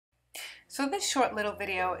So this short little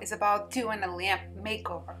video is about doing a lamp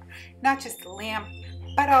makeover. Not just the lamp,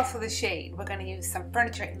 but also the shade. We're going to use some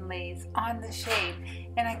furniture inlays on the shade,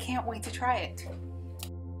 and I can't wait to try it.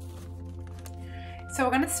 So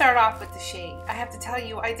we're going to start off with the shade. I have to tell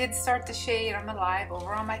you, I did start the shade on the live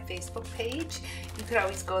over on my Facebook page. You could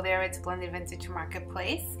always go there. It's Blended Vintage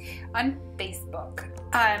Marketplace on Facebook.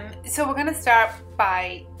 So we're going to start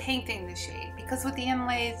by painting the shade, because with the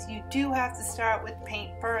inlays you do have to start with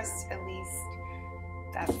paint first. At least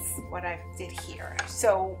that's what I did here.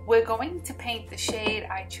 So we're going to paint the shade.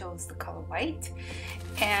 I chose the color white,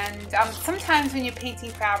 and sometimes when you're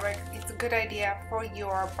painting fabric, it's a good idea for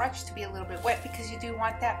your brush to be a little bit wet, because you do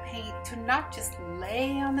want that paint to not just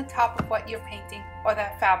lay on the top of what you're painting or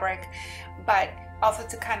that fabric, but also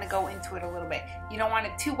to kind of go into it a little bit. You don't want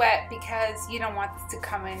it too wet, because you don't want this to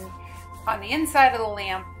come in on the inside of the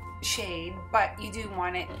lamp shade, but you do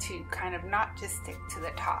want it to kind of not just stick to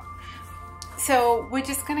the top. So we're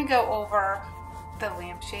just going to go over the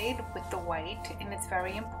lampshade with the white, and it's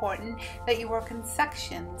very important that you work in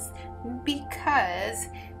sections, because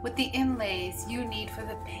with the inlays you need for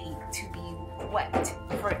the paint to be wet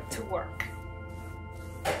for it to work.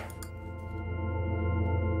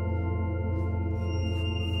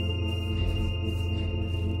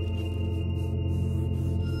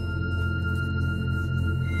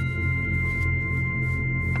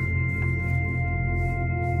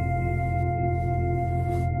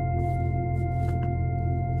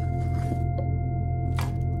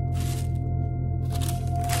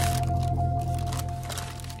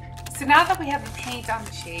 So now that we have the paint on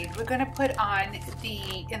the shade, we're going to put on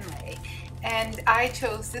the inlay. And I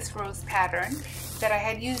chose this rose pattern that I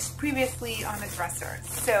had used previously on a dresser.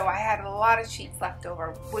 So I had a lot of sheets left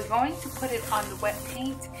over. We're going to put it on the wet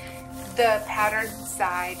paint, the pattern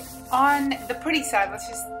side, on the pretty side, let's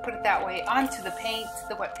just put it that way, onto the paint,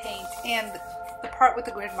 the wet paint, and the part with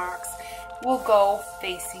the grid marks will go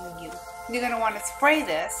facing you. You're going to want to spray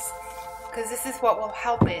this, because this is what will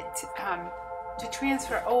help it to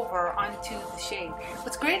transfer over onto the shade.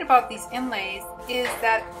 What's great about these inlays is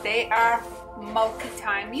that they are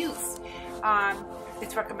multi-time use.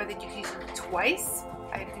 It's recommended you use them twice.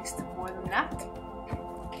 I've used them more than that.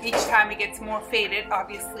 Each time it gets more faded,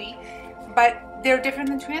 obviously, but they're different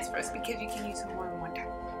than transfers because you can use them more than one time.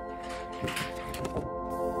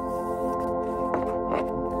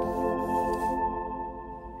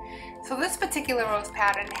 So this particular rose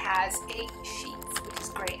pattern has 8 sheets, which is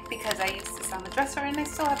great because I used this on the dresser and I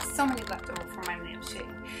still have so many left over for my lampshade.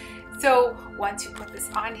 So once you put this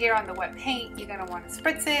on here on the wet paint, you're going to want to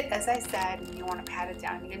spritz it, as I said, and you want to pat it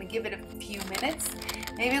down. You're going to give it a few minutes,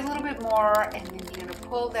 maybe a little bit more, and then you're going to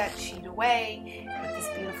pull that sheet away with this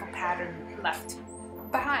beautiful pattern left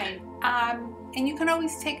behind. And you can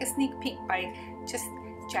always take a sneak peek by just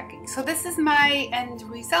checking. So this is my end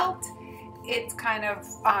result. It's kind of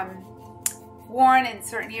worn in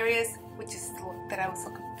certain areas, which is the look that I was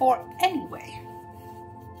looking for anyway.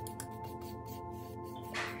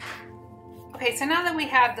 Okay, so now that we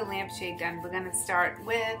have the lampshade done, we're going to start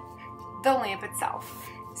with the lamp itself.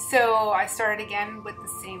 So I started again with the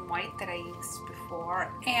same white that I used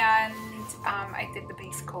before, and I did the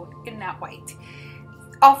base coat in that white.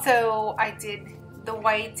 Also, I did the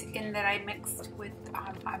white in that I mixed with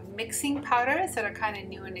mixing powders that are kind of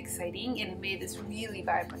new and exciting, and it made this really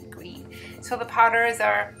vibrant green. So the powders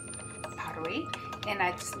are powdery, and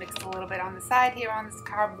I just mixed a little bit on the side here on this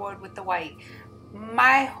cardboard with the white.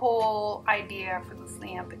 My whole idea for this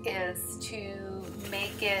lamp is to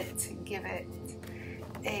make it, give it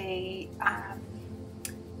a, I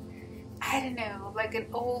don't know, like an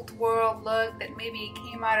old world look that maybe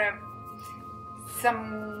came out of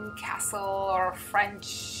some castle or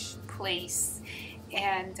French place.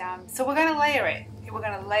 And so we're going to layer it. We're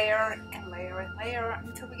going to layer and layer and layer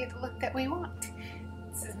until we get the look that we want.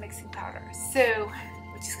 This is mixing powder. So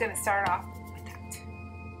we're just going to start off with that.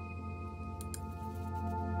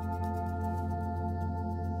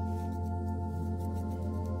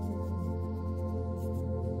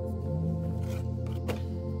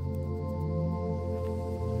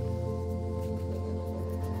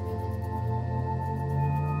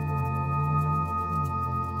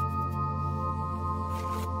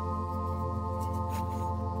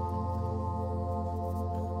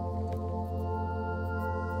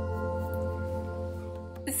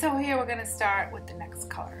 So here we're going to start with the next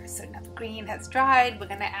color. So now the green has dried. We're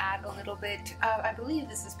going to add a little bit of, I believe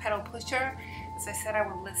this is Petal Pusher. As I said, I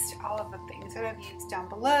will list all of the things that I've used down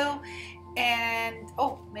below. And,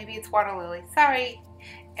 oh, maybe it's Water Lily, sorry.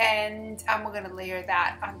 And we're going to layer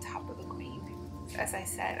that on top of the green. as I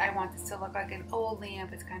said, I want this to look like an old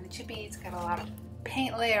lamp. It's kind of chippy. It's got a lot of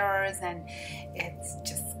paint layers, and it's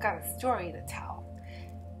just got a story to tell.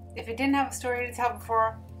 If it didn't have a story to tell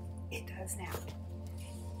before, it does now.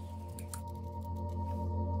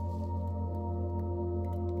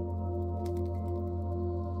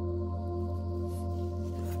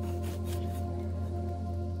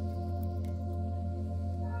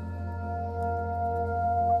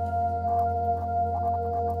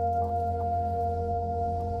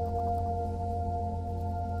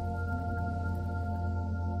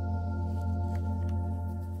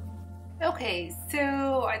 Okay,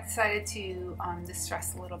 so I decided to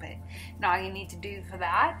distress a little bit. Now all you need to do for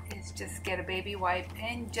that is just get a baby wipe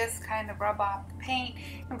and just kind of rub off the paint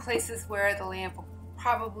in places where the lamp will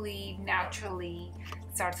probably naturally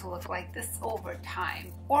start to look like this over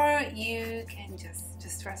time. Or you can just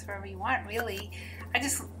distress wherever you want, really. I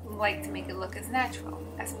just like to make it look as natural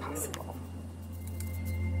as possible.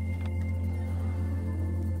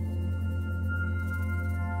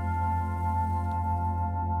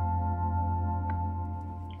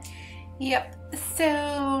 Yep,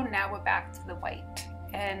 so now we're back to the white,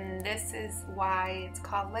 and this is why it's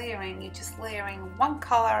called layering. You're just layering one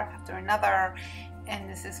color after another, and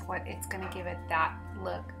this is what it's going to give it that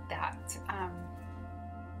look that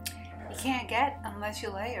you can't get unless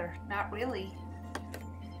you layer. Not really.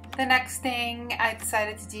 The next thing I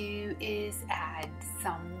decided to do is add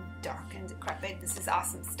some dark and decrepit. This is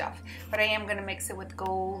awesome stuff, but I am going to mix it with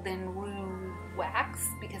golden roux wax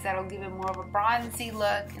because that'll give it more of a bronzy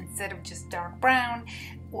look instead of just dark brown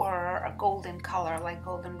or a golden color like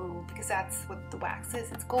golden roux, because that's what the wax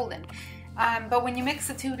is, it's golden. But when you mix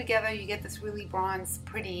the two together, you get this really bronze,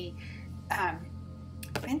 pretty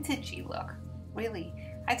vintagey look. Really,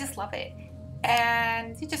 I just love it.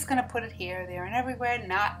 And you're just gonna put it here, there, and everywhere,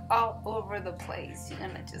 not all over the place. You're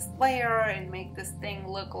gonna just layer and make this thing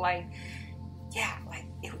look like, yeah, like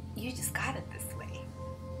you just got it this way.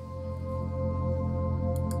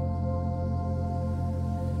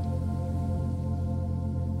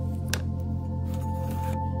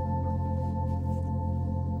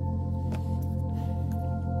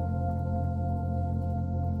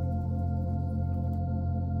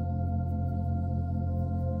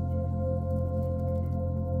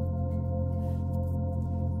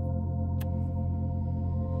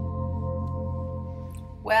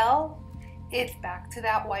 Well, it's back to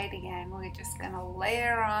that white again. We're just gonna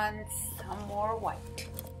layer on some more white.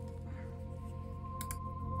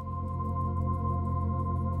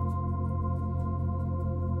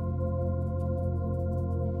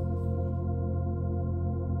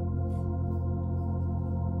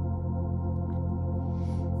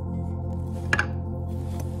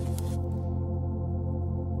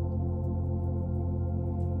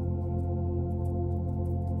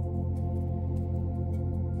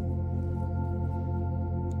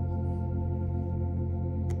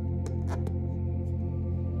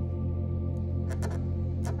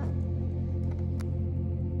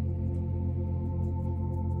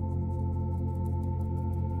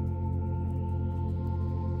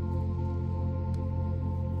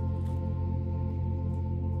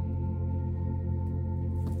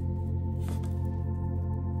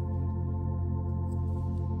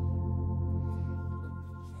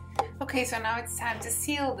 Okay, so now it's time to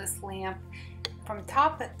seal this lamp from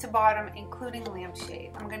top to bottom, including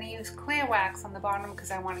lampshade. I'm going to use clear wax on the bottom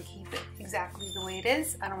because I want to keep it exactly the way it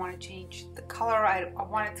is. I don't want to change the color. I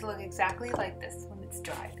want it to look exactly like this when it's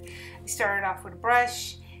dried. I started off with a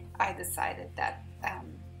brush. I decided that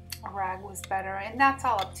a rag was better, and that's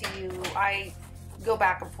all up to you. I go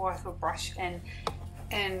back and forth with brush and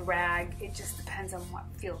rag. It just depends on what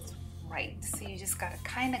feels right. So you just got to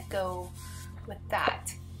kind of go with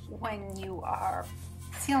that when you are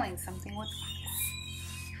sealing something with wax.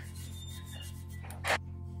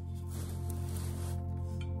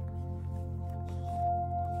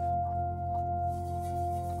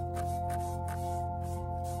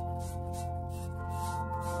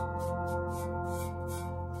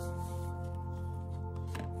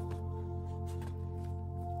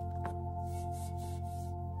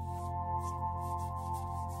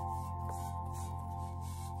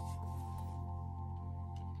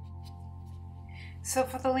 So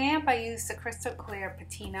for the lamp, I used the crystal clear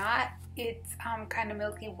patina. It's kind of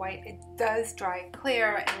milky white. It does dry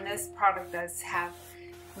clear, and this product does have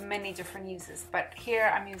many different uses, but here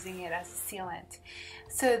I'm using it as a sealant.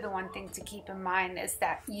 So the one thing to keep in mind is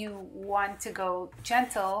that you want to go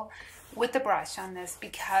gentle with the brush on this,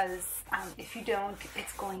 because if you don't,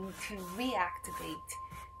 it's going to reactivate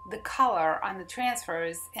the color on the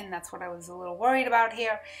transfers, and that's what I was a little worried about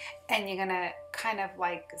here, and you're gonna kind of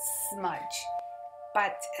like smudge.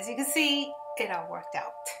 But as you can see, it all worked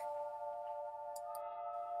out.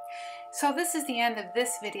 So this is the end of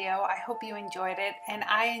this video. I hope you enjoyed it, and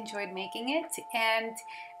I enjoyed making it. And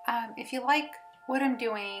if you like what I'm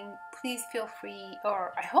doing, please feel free,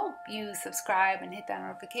 or I hope you subscribe and hit that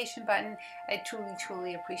notification button. I truly,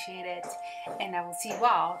 truly appreciate it. And I will see you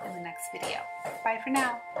all in the next video. Bye for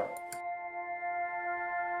now.